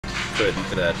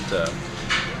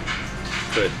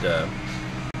could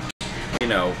you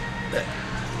know,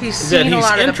 he's seen a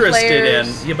lot of the interested in.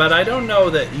 players. Yeah, but I don't know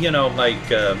that, you know, like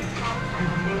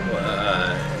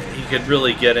he could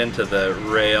really get into the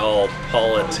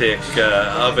realpolitik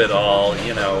of it all,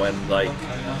 you know, and like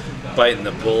biting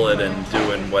the bullet and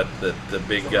doing what the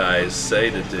big guys say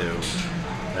to do,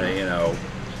 you know.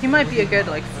 He might be a good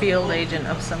like field agent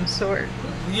of some sort.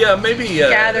 Yeah, maybe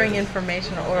gathering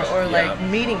information or like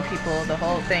meeting people. The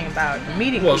whole thing about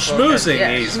meeting well, people. schmoozing,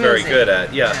 Yeah, he's schmoozing. very good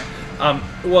at. Yeah.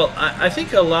 Well, I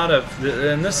think a lot of,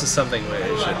 and this is something we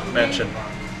should mention.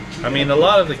 I mean, a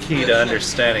lot of the key to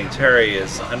understanding Terry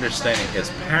is understanding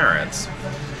his parents.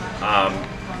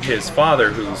 His father,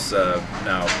 who's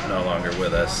now no longer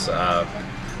with us,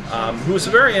 who's a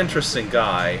very interesting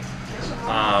guy.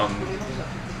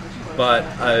 But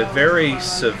a very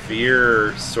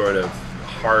severe, sort of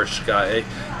harsh guy.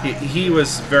 He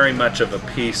was very much of a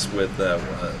piece with the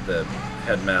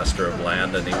headmaster of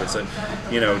Landon. He was,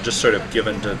 you know, just sort of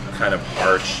given to kind of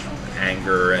harsh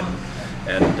anger and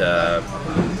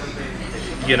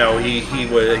you know, he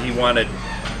wanted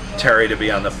Terry to be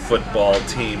on the football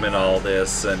team and all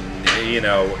this, and you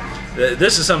know,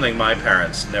 this is something my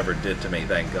parents never did to me,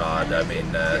 thank God. I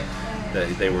mean,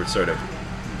 they were sort of.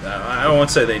 I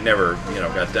won't say they never, you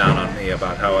know, got down on me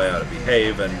about how I ought to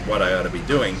behave and what I ought to be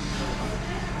doing,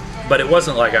 but it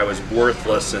wasn't like I was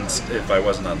worthless if I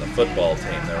wasn't on the football team.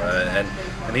 And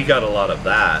he got a lot of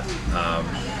that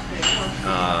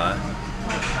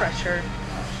Pressure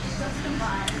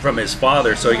from his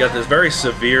father. So he got this very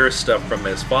severe stuff from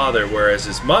his father, whereas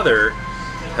his mother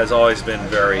has always been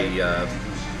very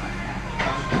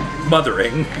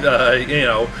mothering, you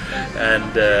know,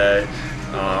 and.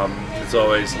 It's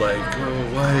always like,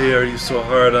 oh, why are you so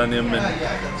hard on him?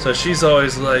 And so she's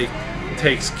always like,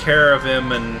 takes care of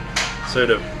him and sort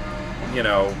of, you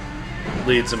know,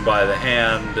 leads him by the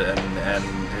hand. And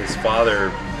his father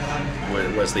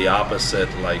was the opposite,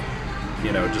 like,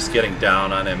 you know, just getting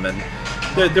down on him. And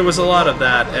there was a lot of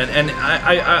that. And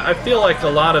I feel like a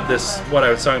lot of this, what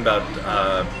I was talking about,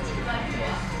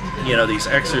 you know, these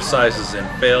exercises in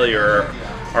failure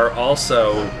are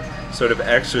also sort of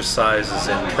exercises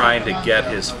in trying to get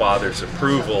his father's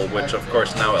approval, which of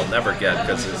course now he'll never get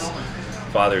because his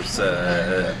father's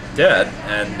dead,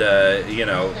 and you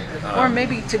know, or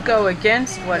maybe to go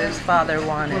against what his father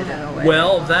wanted in a way.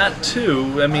 Well, that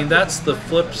too. I mean, that's the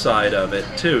flip side of it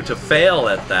too. To fail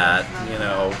at that, you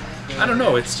know, I don't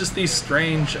know. It's just these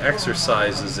strange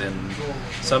exercises in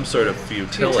some sort of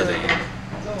futility.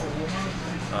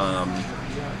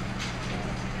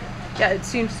 Yeah, it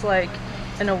seems like,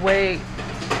 in a way,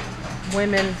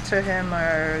 women to him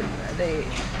are they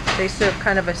serve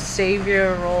kind of a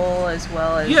savior role as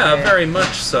well as very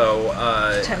much so.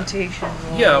 Temptation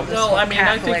role. Yeah, well, I mean,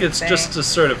 Catholic I think it's thing. just a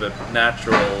sort of a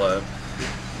natural,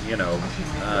 you know.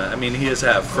 I mean, he is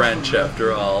half French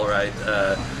after all, right?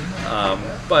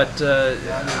 But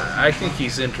I think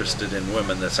he's interested in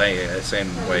women the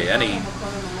same way any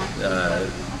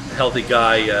healthy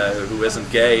guy who isn't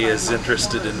gay is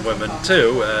interested in women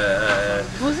too.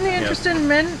 Wasn't he interested in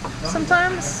men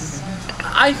sometimes?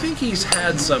 I think he's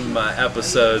had some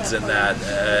episodes in that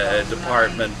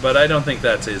department, but I don't think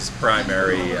that's his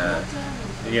primary.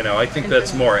 You know, I think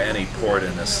that's more any port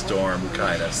in a storm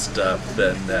kind of stuff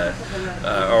than,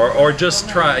 or just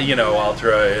try. You know, I'll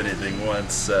try anything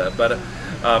once. But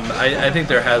I think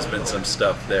there has been some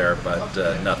stuff there, but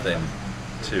nothing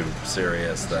too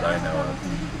serious that I know of.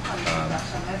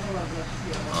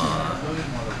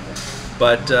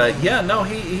 But yeah, no,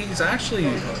 he's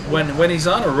actually when he's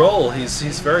on a roll,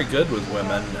 he's very good with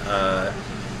women.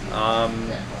 I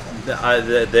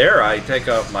take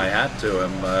off my hat to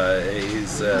him.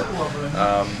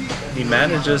 He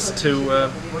manages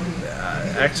to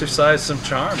exercise some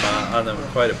charm on them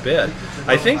quite a bit.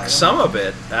 I think some of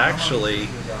it actually,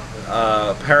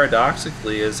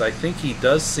 paradoxically, is I think he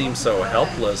does seem so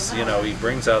helpless. You know, he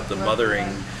brings out the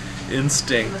mothering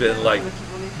instinct and like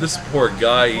this poor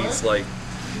guy, he's like,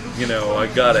 you know, I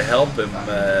gotta help him.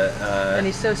 And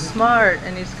he's so smart,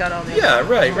 and he's got all these. Yeah,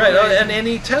 right. And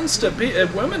he tends to be.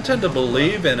 Women tend to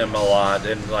believe in him a lot,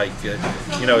 and like, you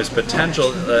know, his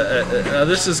potential.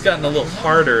 This has gotten a little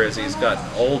harder as he's gotten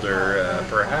older,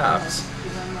 perhaps.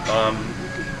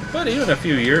 But even a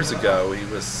few years ago, he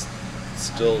was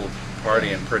still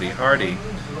partying pretty hardy,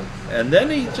 and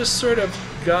then he just sort of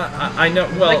got. I know.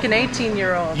 Well, like an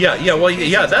 18-year-old. Yeah. Well,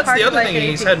 yeah. That's the other like thing.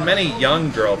 He's had many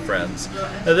young girlfriends.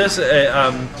 This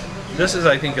is,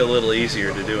 I think, a little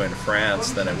easier to do in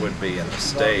France than it would be in the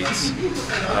States.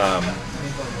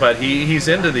 But he's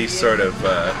into these sort of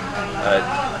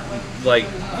like,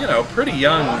 you know, pretty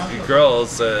young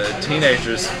girls,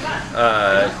 teenagers.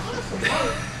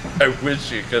 I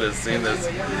wish you could have seen this.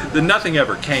 Nothing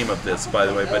ever came of this, by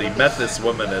the way, but he met this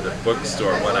woman at a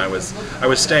bookstore when I was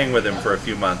staying with him for a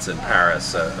few months in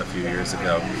Paris a few years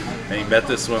ago, and he met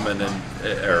this woman,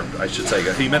 or I should say,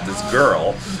 he met this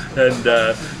girl,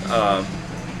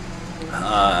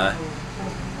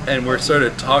 and we're sort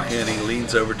of talking, and he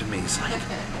leans over to me. He's like,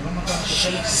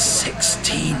 "She's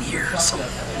 16 years old,"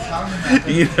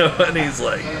 you know, and he's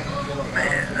like,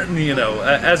 man, you know,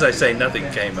 as I say, nothing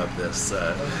came of this,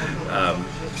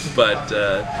 but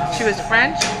she was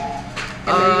French.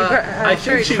 I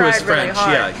think she was French.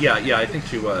 Really yeah. I think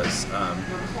she was.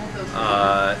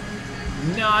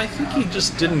 No, I think he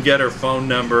just didn't get her phone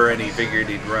number, and he figured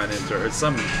he'd run into her,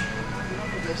 some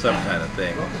kind of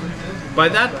thing. By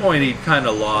that point, he'd kind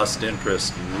of lost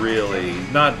interest, really,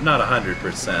 not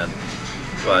 100%,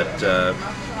 but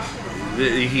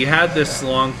he had this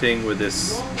long thing with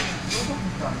this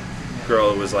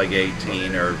girl who was like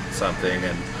 18 or something,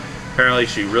 and apparently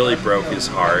she really broke his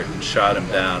heart and shot him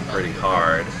down pretty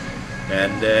hard.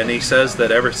 And he says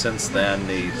that ever since then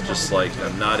he's just like,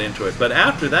 I'm not into it. But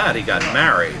after that he got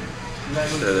married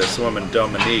to this woman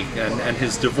Dominique, and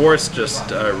his divorce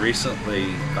just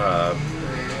recently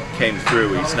came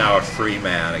through. He's now a free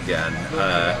man again,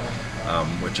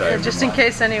 which I just in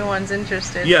case anyone's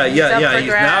interested. Yeah.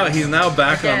 He's now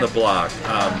back again on the block.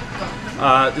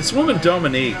 This woman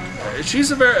Dominique,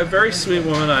 she's a very sweet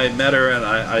woman. I met her, and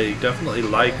I definitely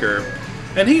like her,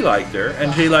 and he liked her,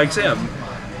 and she likes him,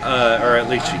 or at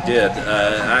least she did.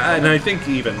 And I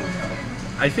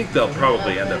think they'll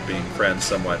probably end up being friends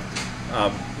somewhat.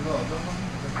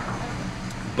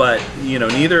 But, you know,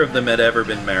 neither of them had ever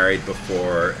been married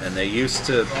before, and they used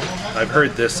to, I've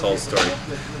heard this whole story,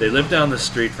 they lived down the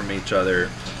street from each other.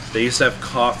 They used to have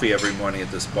coffee every morning at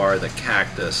this bar, the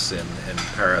Cactus in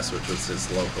Paris, which was his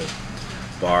local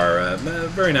bar. A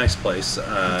very nice place.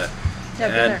 Yeah,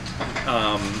 been there.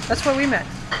 That's where we met.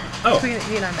 Oh,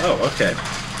 he and I met. Oh, okay.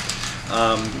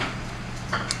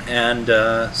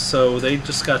 So they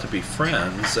just got to be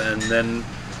friends, and then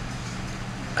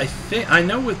I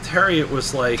know with Terry it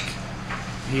was like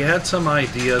he had some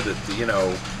idea that, you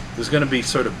know, it was going to be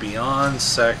sort of beyond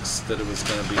sex, that it was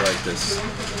going to be like this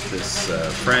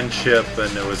friendship,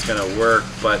 and it was going to work.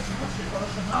 But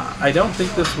I don't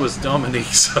think this was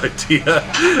Dominique's idea.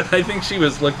 I think she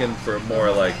was looking for more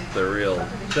like the real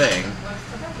thing,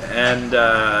 and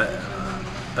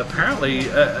apparently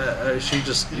she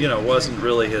just, you know, wasn't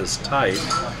really his type.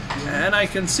 And I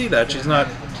can see that. She's not,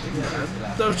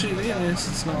 though she, you know,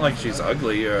 it's not like she's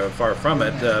ugly, far from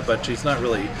it, but she's not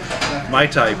really my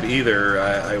type either,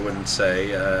 I wouldn't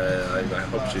say. I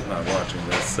hope she's not watching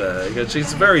this, because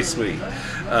she's very sweet.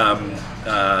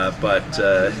 But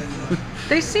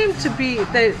they seem to be,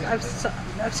 I've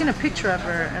seen a picture of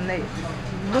her, and they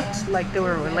looked like they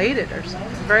were related or something.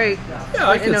 Very, yeah,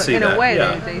 I can see in that. a way,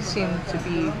 yeah. they seem to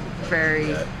be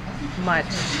very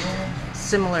much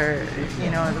similar,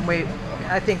 you know, the way.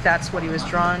 I think that's what he was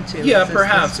drawn to. Yeah,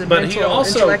 perhaps, but he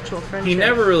also, he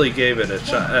never really gave it a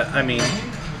shot. I mean,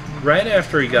 right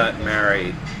after he got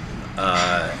married,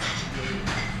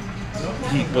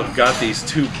 he got these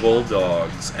two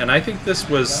bulldogs, and I think this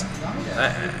was,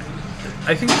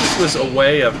 a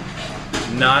way of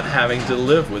not having to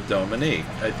live with Dominique.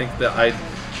 I think that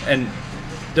and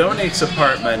Dominique's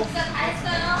apartment.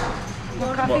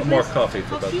 More coffee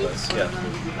for both of us. Yeah.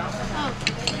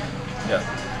 Yeah.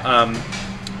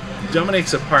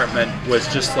 Dominique's apartment was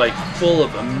just like full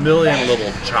of a million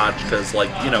little tchotchkes, like,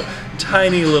 you know,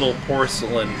 tiny little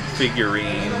porcelain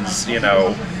figurines, you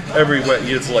know, everywhere.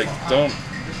 It's like, don't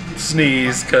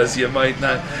sneeze because you might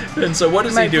not. And so what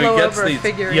does he do? He gets these.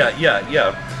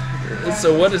 Yeah.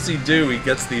 So what does he do? He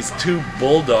gets these two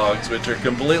bulldogs, which are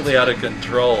completely out of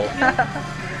control.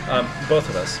 Both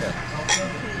of us, yeah.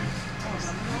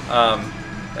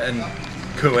 And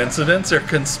coincidence or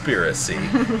conspiracy?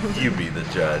 You be the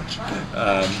judge.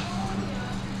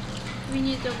 We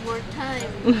need more time.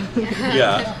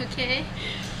 Yeah. Okay.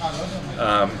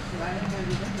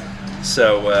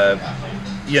 So,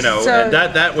 you know, and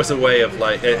that was a way of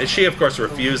like. She, of course,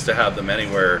 refused to have them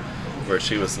anywhere where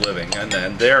she was living, and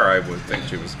then there I would think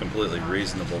she was completely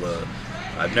reasonable to.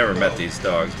 I've never met these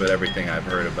dogs, but everything I've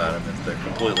heard about them is they're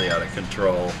completely out of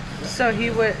control. So he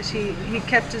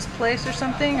kept his place or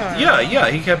something? Or?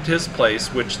 Yeah, he kept his place,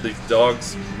 which the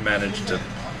dogs managed to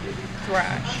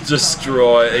thrash,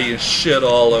 destroy, shit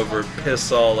all over,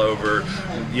 piss all over,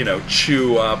 you know,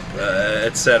 chew up,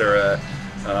 etc.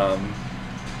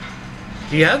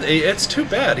 It's too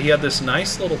bad. He had this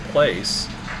nice little place,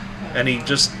 and he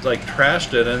just like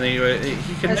trashed it, and he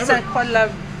could never. Saint Croix de la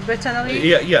Bretonnerie?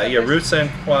 Yeah, Rue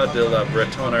Saint Croix de la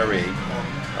Bretonnerie,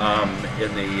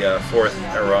 in the 4th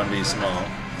arrondissement.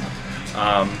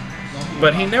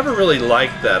 But he never really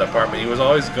liked that apartment. He was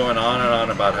always going on and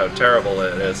on about how terrible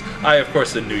it is. I, of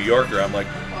course, a New Yorker, I'm like,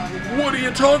 what are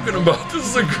you talking about? This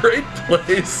is a great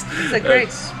place. It's a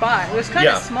great spot. It was kind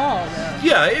of small, though.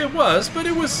 Yeah, it was, but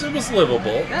it was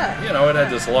livable. Yeah. You know, it had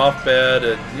this loft bed.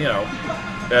 It, you know,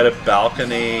 had a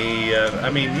balcony. I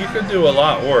mean, you could do a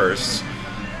lot worse.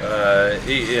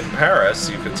 In Paris,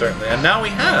 you could certainly, and now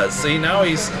he has. See, now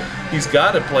he's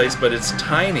got a place, but it's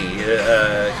tiny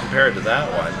compared to that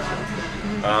one.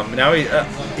 Now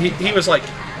he was like,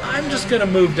 I'm just gonna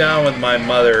move down with my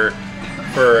mother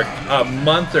for a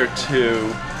month or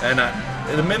two, and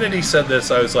the minute he said this,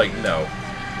 I was like, no,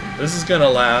 this is gonna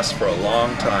last for a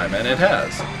long time, and it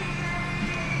has.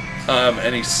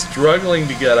 And he's struggling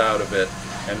to get out of it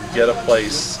and get a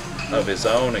place of his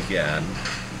own again.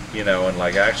 You know, and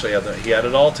like actually he had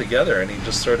it all together, and he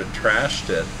just sort of trashed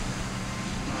it.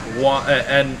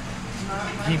 And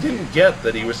he didn't get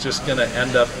that he was just going to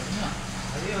end up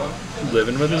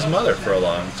living with his mother for a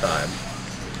long time.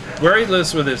 Where he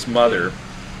lives with his mother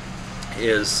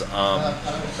is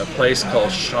a place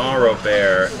called Champ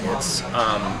Robert.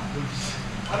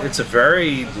 It's a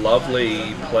very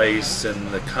lovely place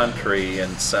in the country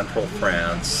in central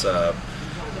France.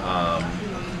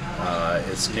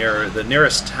 It's near, the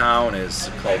nearest town is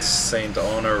called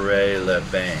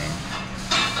Saint-Honoré-le-Bain,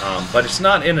 but it's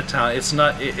not in a town.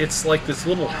 It's like this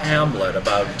little hamlet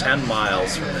about 10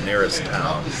 miles from the nearest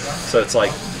town. So it's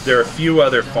like there are a few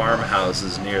other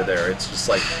farmhouses near there. It's just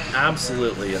like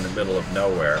absolutely in the middle of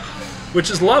nowhere, which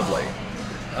is lovely.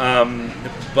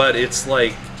 But it's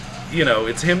like, you know,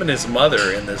 it's him and his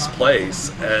mother in this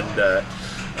place, and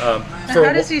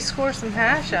how does he score some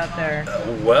hash out there?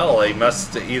 Well, he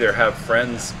must either have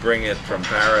friends bring it from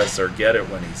Paris or get it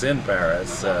when he's in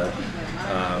Paris.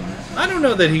 I don't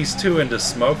know that he's too into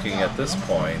smoking at this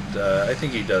point. I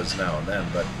think he does now and then,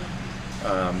 but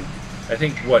I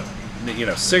think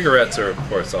cigarettes are, of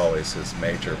course, always his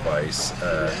major vice.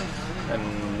 And,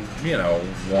 you know,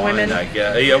 wine, women. I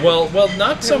guess. Yeah, well,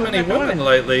 not so many women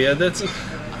lately. I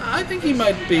think he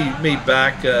might be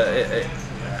back.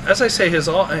 As I say, his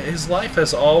life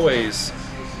has always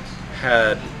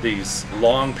had these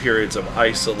long periods of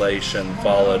isolation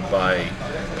followed by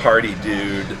party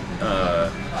dude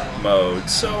mode.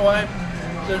 So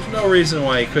there's no reason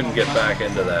why he couldn't get back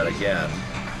into that again.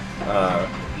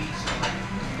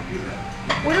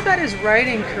 What about his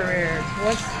writing career?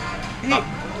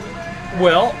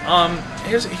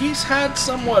 He's had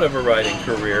somewhat of a writing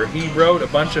career. He wrote a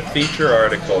bunch of feature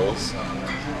articles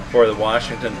for the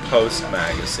Washington Post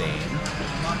magazine.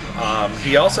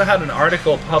 He also had an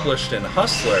article published in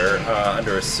Hustler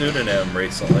under a pseudonym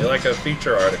recently, like a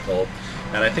feature article,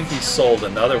 and I think he sold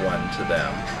another one to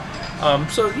them.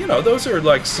 So, you know, those are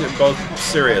like both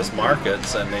serious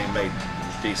markets, and they made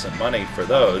decent money for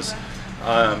those.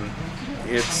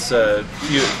 It's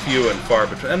few and far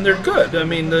between, and they're good. I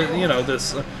mean,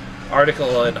 this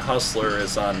article in Hustler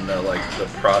is on like the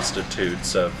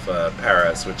prostitutes of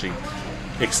Paris, which he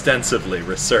extensively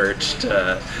researched,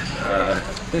 but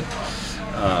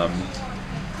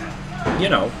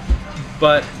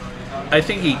I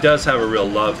think he does have a real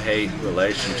love-hate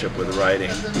relationship with writing,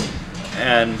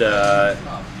 and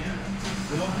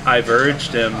I've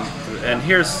urged him, and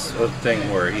here's a thing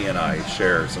where he and I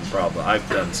share some problem. I've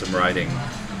done some writing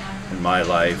in my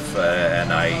life,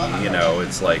 and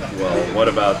it's like, well, what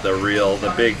about the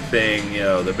big thing,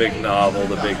 the big novel,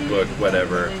 the big book,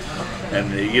 whatever. And,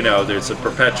 there's a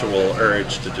perpetual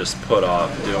urge to just put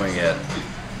off doing it.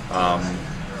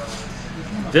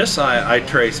 This I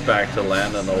trace back to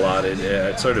Landon a lot.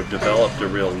 It sort of developed a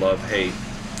real love-hate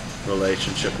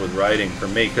relationship with writing for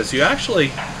me. Because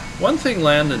one thing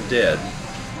Landon did,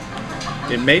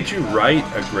 it made you write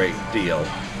a great deal,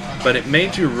 but it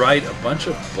made you write a bunch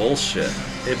of bullshit.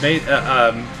 It made,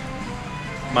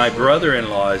 my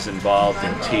brother-in-law is involved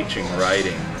in teaching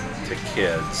writing to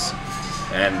kids.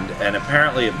 And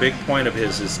apparently a big point of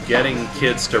his is getting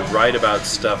kids to write about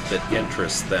stuff that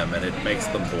interests them, and it makes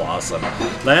them blossom.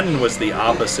 Landon was the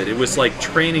opposite. It was like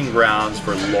training grounds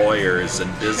for lawyers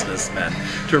and businessmen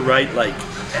to write like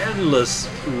endless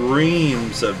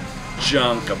reams of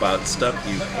junk about stuff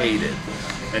you hated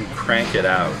and crank it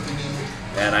out.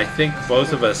 And I think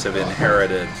both of us have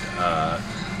inherited a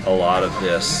lot of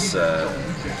this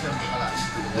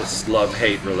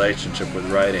love-hate relationship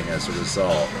with writing as a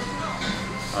result.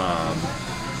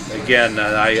 Again,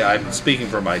 I'm speaking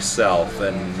for myself,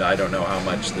 and I don't know how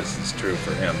much this is true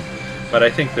for him. But I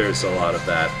think there's a lot of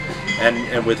that,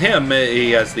 and with him,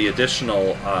 he has the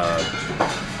additional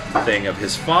thing of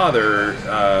his father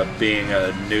being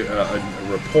a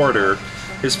reporter.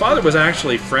 His father was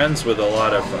actually friends with a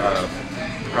lot of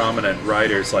prominent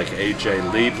writers like A.J.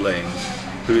 Liebling,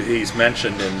 who he's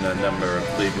mentioned in a number of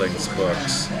Liebling's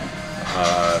books.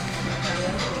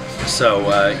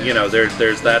 You know,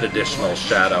 there's that additional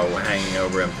shadow hanging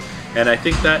over him. And I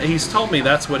think that he's told me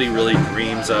that's what he really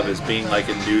dreams of, is being like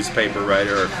a newspaper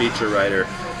writer or feature writer.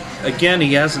 Again,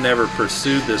 he hasn't ever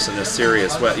pursued this in a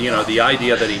serious way. You know, the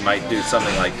idea that he might do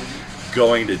something like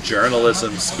going to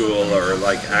journalism school, or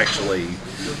like actually,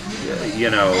 you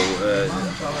know,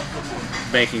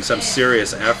 making some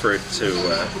serious effort to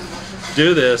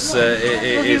do this.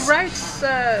 He writes,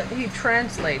 he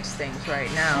translates things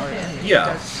right now. He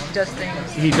does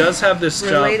things. He does have this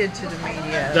related job to the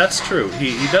media. That's true.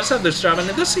 He does have this job, and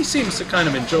this he seems to kind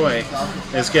of enjoy,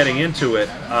 is getting into it.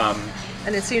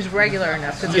 And it seems regular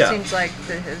enough, because it seems like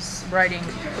his writing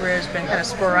career has been kind of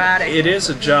sporadic. It is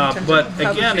a job, but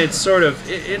again, it's sort of,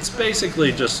 it's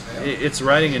basically just, it's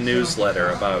writing a newsletter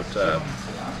about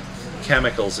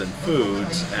chemicals in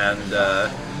foods,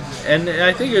 and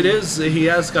I think it is, he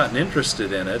has gotten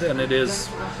interested in it, and it is,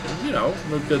 you know,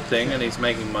 a good thing, and he's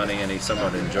making money, and he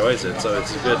somewhat enjoys it, so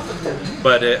it's good.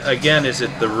 But again, is it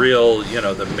the real, you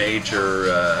know, the major,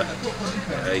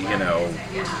 you know,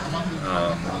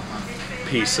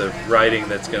 piece of writing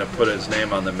that's going to put his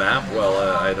name on the map? Well,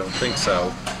 I don't think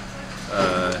so.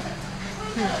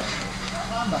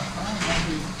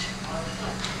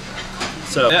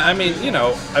 So, I mean, you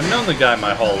know, I've known the guy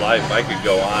my whole life. I could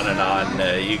go on and on.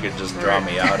 You could just draw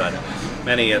me out on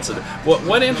many incidents.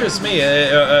 What interests me,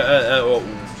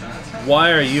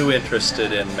 why are you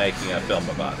interested in making a film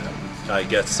about him? I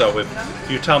guess so. If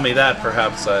you tell me that,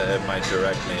 perhaps it might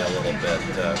direct me a little bit.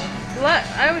 Well,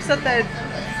 I always thought that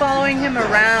following him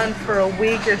around for a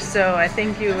week or so, I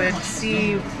think you would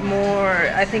see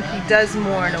more. I think he does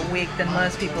more in a week than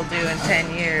most people do in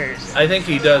 10 years. I think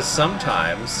he does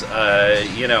sometimes.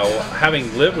 You know,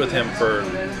 having lived with him for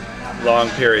long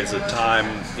periods of time,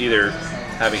 either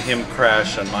having him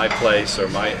crash on my place or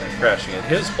my crashing at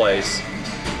his place,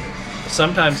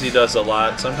 sometimes he does a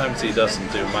lot, sometimes he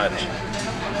doesn't do much.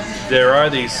 There are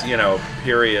these, you know,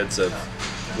 periods of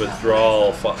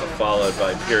withdrawal followed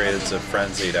by periods of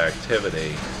frenzied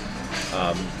activity.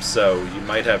 So you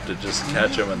might have to just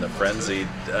catch him in the frenzied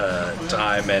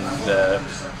time, and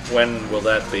when will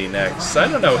that be next? I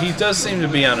don't know. He does seem to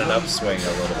be on an upswing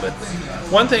a little bit.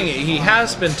 One thing, he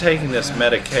has been taking this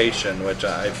medication, which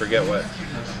I forget what,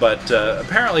 but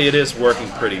apparently it is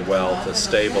working pretty well to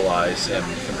stabilize him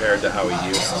compared to how he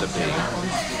used to be.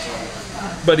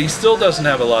 But he still doesn't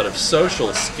have a lot of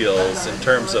social skills in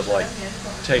terms of like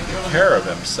taking care of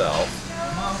himself,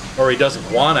 or he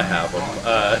doesn't want to have them.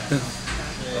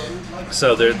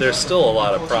 So there's still a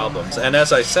lot of problems. And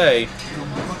as I say,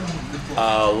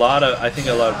 I think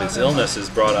a lot of his illness is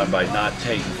brought on by not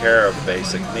taking care of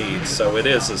basic needs. So it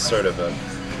is a sort of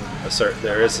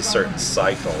there is a certain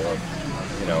cycle of,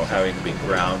 you know, having to be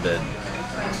grounded,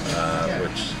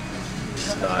 which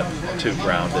is not too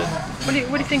grounded. What do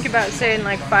you think about, say, in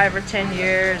like 5 or 10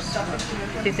 years?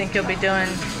 Do you think you'll be doing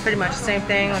pretty much the same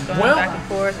thing, like going back and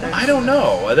forth? Or? I don't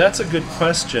know. That's a good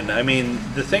question. I mean,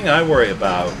 the thing I worry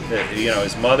about, you know,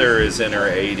 his mother is in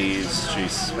her 80s.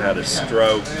 She's had a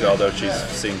stroke, although she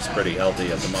seems pretty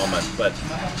healthy at the moment. But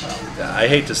I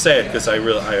hate to say it because I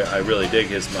really dig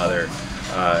his mother.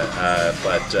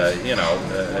 But you know,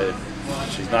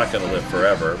 she's not going to live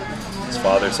forever. His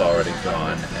father's already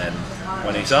gone, and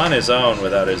when he's on his own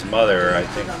without his mother, I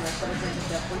think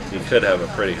he could have a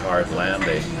pretty hard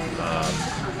landing.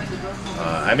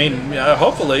 I mean,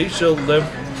 hopefully she'll live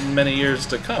many years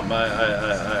to come.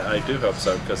 I do hope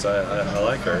so, because I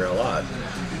like her a lot.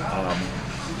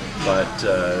 But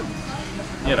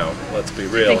you know, let's be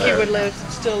real. You think he would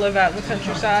still live out in the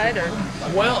countryside, or?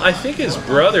 Well, I think his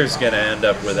brother's going to end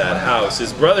up with that house.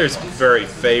 His brother's very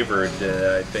favored,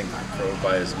 I think,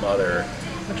 by his mother.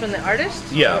 Which one, the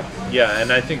artist? Yeah,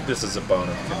 and I think this is a bone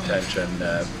of contention.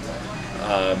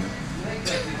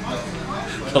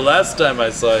 The last time I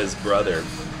saw his brother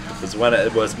was when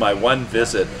it was my one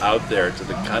visit out there to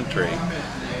the country,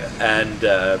 and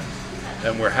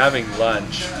we're having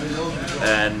lunch,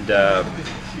 and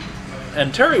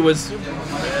Terry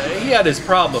he had his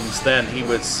problems then. He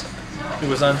was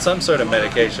on some sort of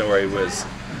medication where he was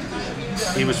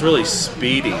really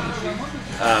speedy.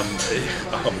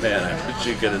 Oh man, I wish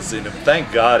you could have seen him.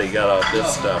 Thank God he got off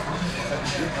this stuff.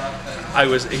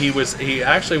 He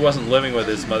actually wasn't living with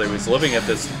his mother. He was living at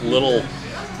this little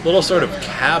sort of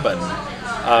cabin.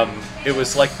 It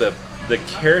was like the the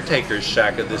caretaker's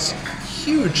shack at this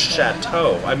huge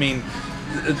chateau. I mean,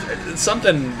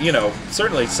 something, you know,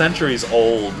 certainly centuries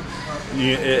old.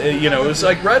 You know, it was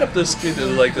like right up this street,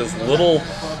 like this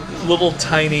little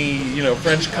tiny, you know,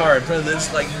 French car in front of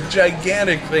this like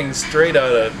gigantic thing straight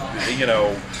out of, you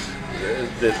know,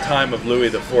 the time of Louis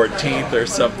XIV or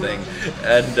something.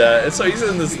 And so he's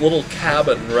in this little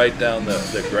cabin right down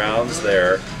the grounds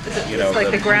there. You know,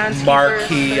 like the groundskeeper.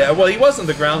 Marquee. Well, he wasn't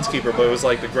the groundskeeper, but it was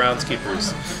like the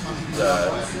groundskeeper's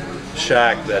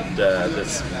shack that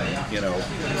this, you know,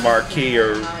 marquee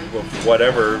or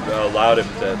whatever allowed him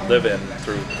to live in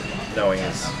through knowing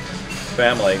his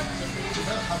family.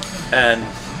 And,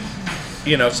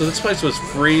 you know, so this place was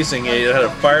freezing. It had a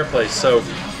fireplace, so,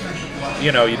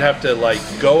 you know, you'd have to like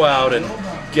go out and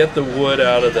get the wood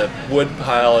out of the wood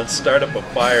pile and start up a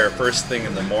fire first thing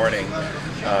in the morning,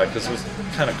 because it was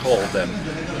kind of cold then.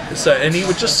 So, and he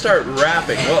would just start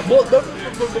rapping.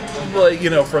 Well, you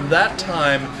know, from that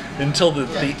time until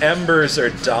the embers are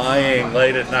dying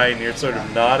late at night and you're sort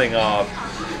of nodding off,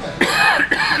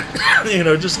 you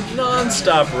know, just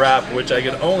non-stop rap, which I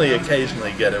could only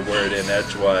occasionally get a word in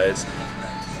edgewise.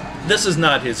 This is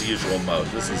not his usual mode.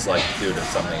 This is like due to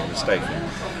something he was taking.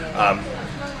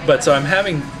 But so I'm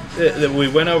having, we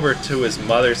went over to his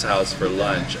mother's house for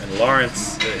lunch, and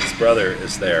Lawrence, his brother,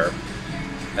 is there.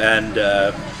 And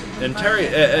Terry,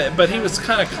 but he was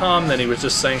kind of calm, then he was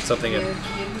just saying something, and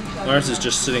Lawrence is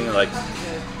just sitting there like,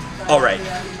 all right,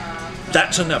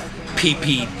 that's enough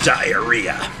pee-pee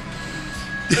diarrhea.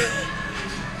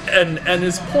 and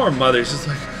his poor mother's just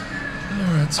like,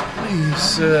 Lawrence,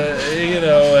 please, you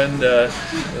know, and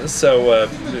so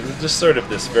just sort of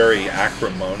this very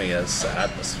acrimonious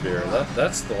atmosphere.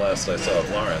 That's the last I saw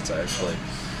of Lawrence, actually.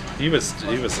 He was a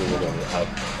little out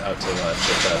to lunch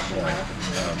at that point.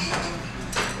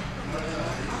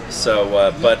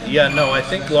 But yeah, no, I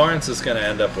think Lawrence is going to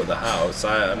end up with a house.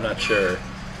 I'm not sure.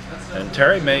 And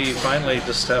Terry may finally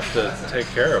just have to take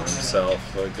care of himself.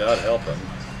 God help him.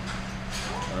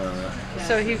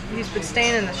 So he's been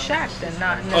staying in the shack then,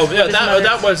 not in oh yeah,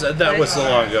 that was so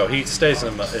long ago. He stays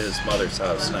in his mother's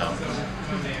house now.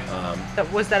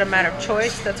 Was that a matter of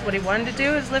choice? That's what he wanted to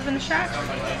do, is live in the shack?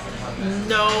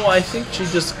 No, I think she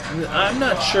just. I'm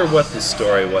not sure what the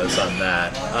story was on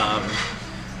that.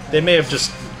 They may have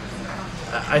just.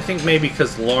 I think maybe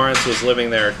because Lawrence was living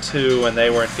there too, and they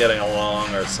weren't getting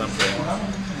along or something.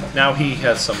 Now he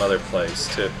has some other place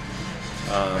too.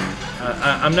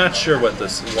 I'm not sure why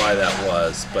that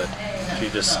was, but she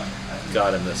just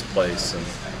got in this place, and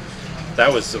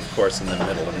that was, of course, in the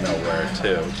middle of nowhere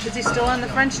too. Is he still on the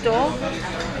French dole?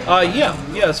 Yeah,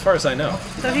 as far as I know.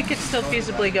 So he could still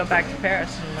feasibly go back to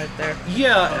Paris and live there.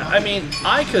 Yeah, I mean,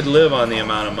 I could live on the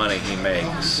amount of money he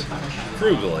makes,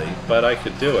 frugally, but I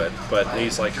could do it. But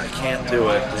he's like, I can't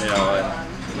do it, you know.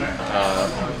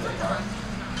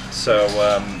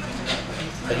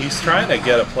 And he's trying to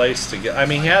get a place to get. I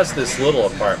mean, he has this little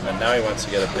apartment. Now he wants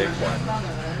to get a big one.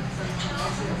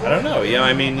 I don't know. Yeah,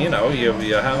 I mean, you know, you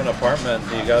have an apartment,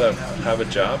 you gotta have a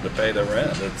job to pay the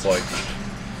rent. It's like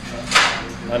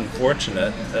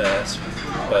unfortunate,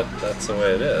 but that's the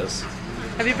way it is.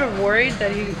 Have you ever worried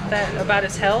that about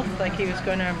his health, like he was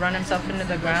going to run himself into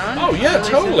the ground? Oh yeah,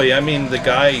 totally. I mean, the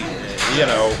guy, you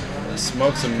know,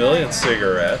 smokes 1 million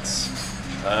cigarettes.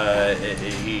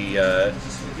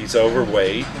 He's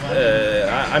overweight.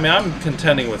 I mean, I'm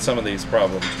contending with some of these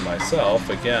problems myself.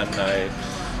 Again,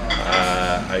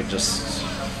 I just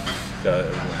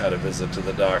had a visit to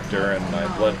the doctor, and my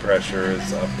blood pressure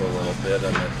is up a little bit,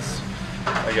 and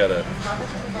I gotta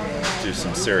do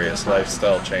some serious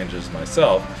lifestyle changes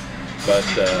myself.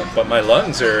 But my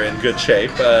lungs are in good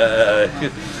shape.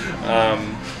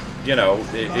 You know,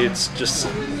 it's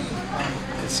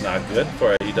not good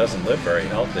for it. He doesn't live very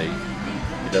healthy.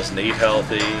 He doesn't eat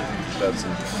healthy. He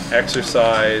doesn't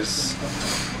exercise.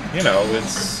 You know,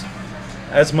 it's,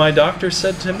 as my doctor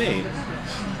said to me,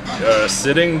 a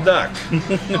sitting duck.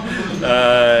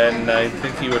 And I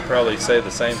think he would probably say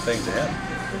the same thing to him.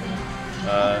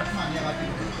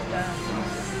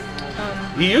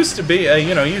 He used to be,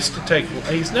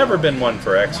 he's never been one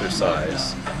for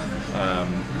exercise.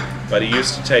 But he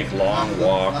used to take long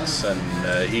walks, and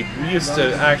he used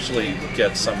to actually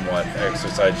get somewhat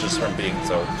exercise just from being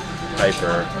so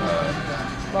hyper.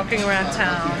 Walking around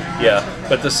town. Yeah,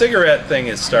 but the cigarette thing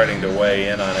is starting to weigh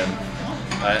in on him.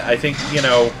 I think, you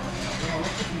know,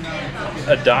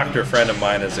 a doctor friend of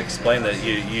mine has explained that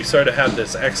you sort of have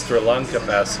this extra lung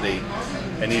capacity,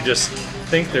 and you just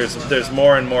think there's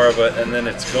more and more of it, and then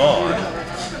it's gone.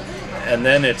 And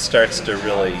then it starts to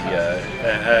really,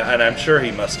 and I'm sure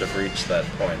he must have reached that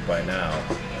point by now.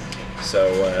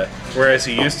 So whereas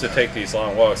he used to take these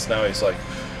long walks, now he's like,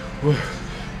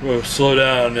 whoa, slow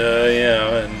down,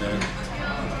 and.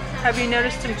 Have you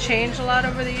noticed him change a lot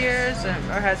over the years, or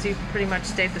has he pretty much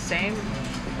stayed the same?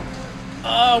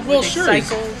 Well, sure.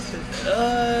 Cycles?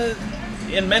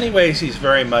 In many ways, he's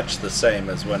very much the same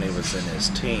as when he was in his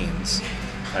teens.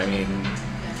 I mean,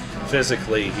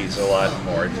 physically, he's a lot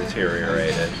more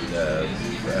deteriorated,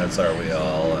 as are we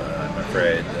all, I'm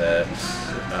afraid.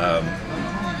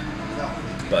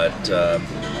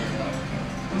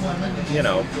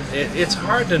 It's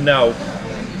hard to know.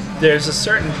 There's a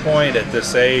certain point at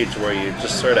this age where you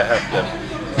just sort of have to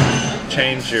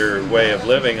change your way of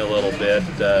living a little bit,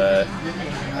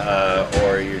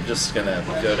 or you're just going to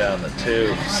go down the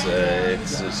tubes.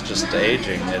 It's just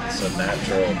aging. It's a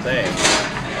natural thing.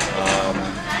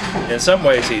 In some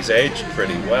ways, he's aged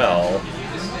pretty well,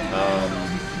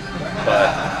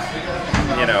 but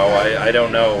I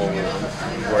don't know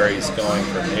where he's going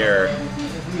from here.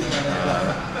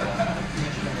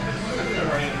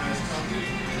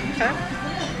 Okay.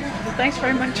 Well, thanks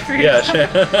very much for your Yeah. time.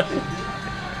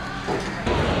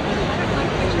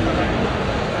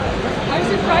 I was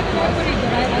in private equity,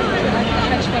 but I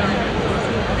hedge fund.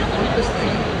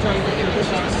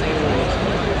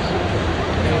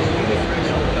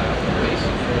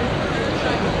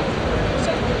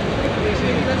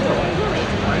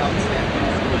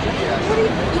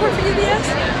 You work for UBS?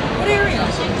 What area?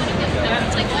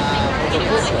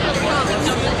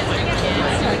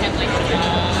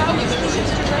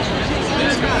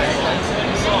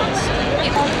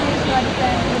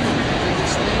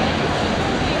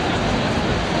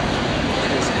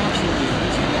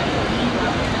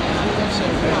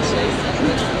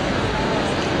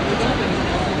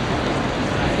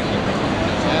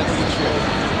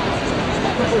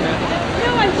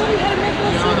 No, I really had to make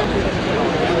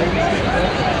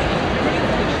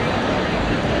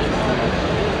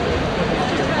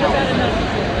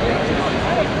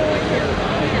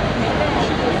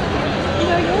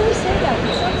you always say that.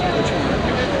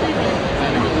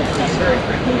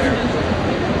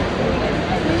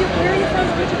 Where are you from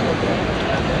originally?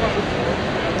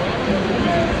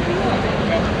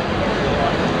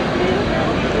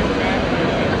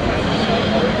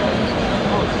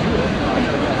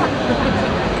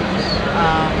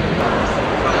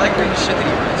 I like reading shit that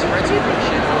he writes. He writes some good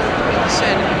shit. He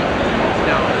said,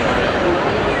 no.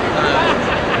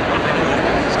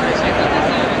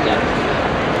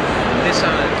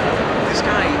 This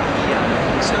guy,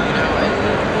 he said, I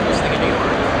was thinking New York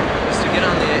was to get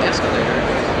on the escalator.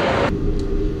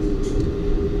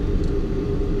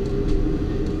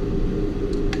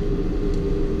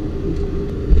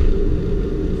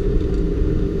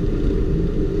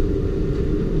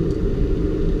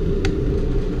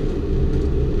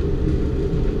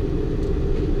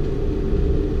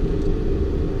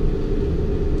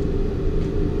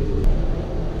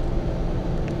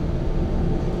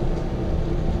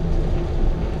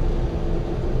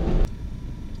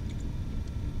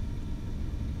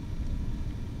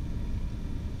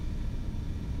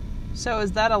 So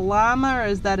is that a llama or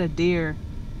is that a deer?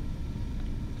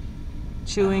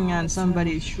 Chewing on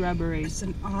somebody's shrubbery. It's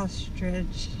an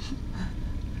ostrich.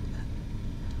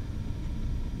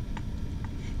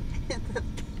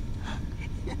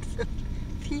 It's a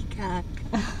peacock.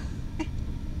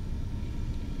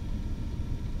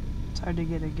 It's hard to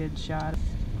get a good shot.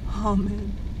 Oh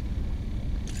man.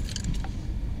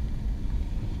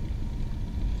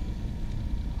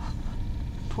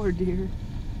 Poor deer.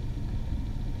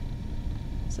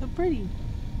 So pretty.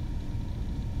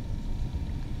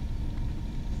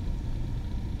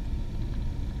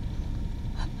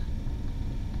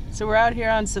 So we're out here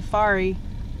on safari.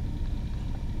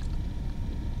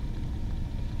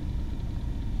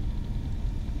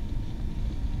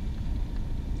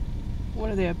 What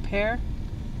are they, a pair?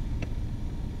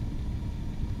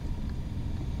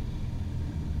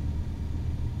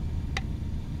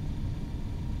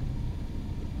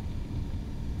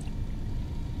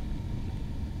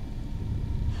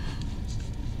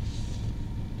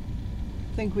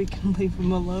 I think we can leave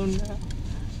them alone now.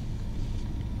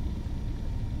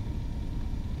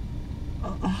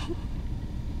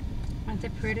 Aren't they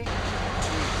pretty?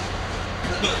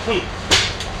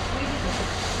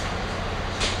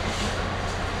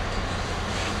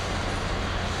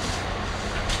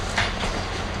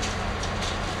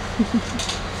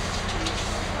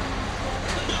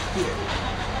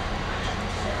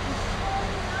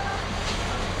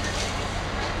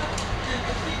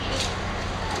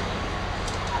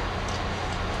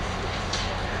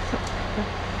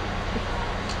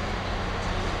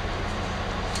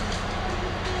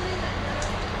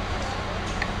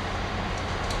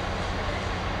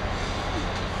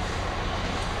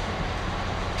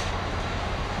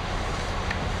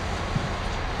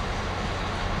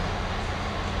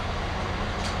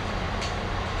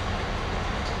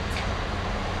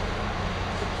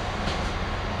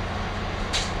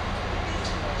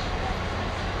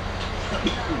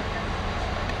 Yeah.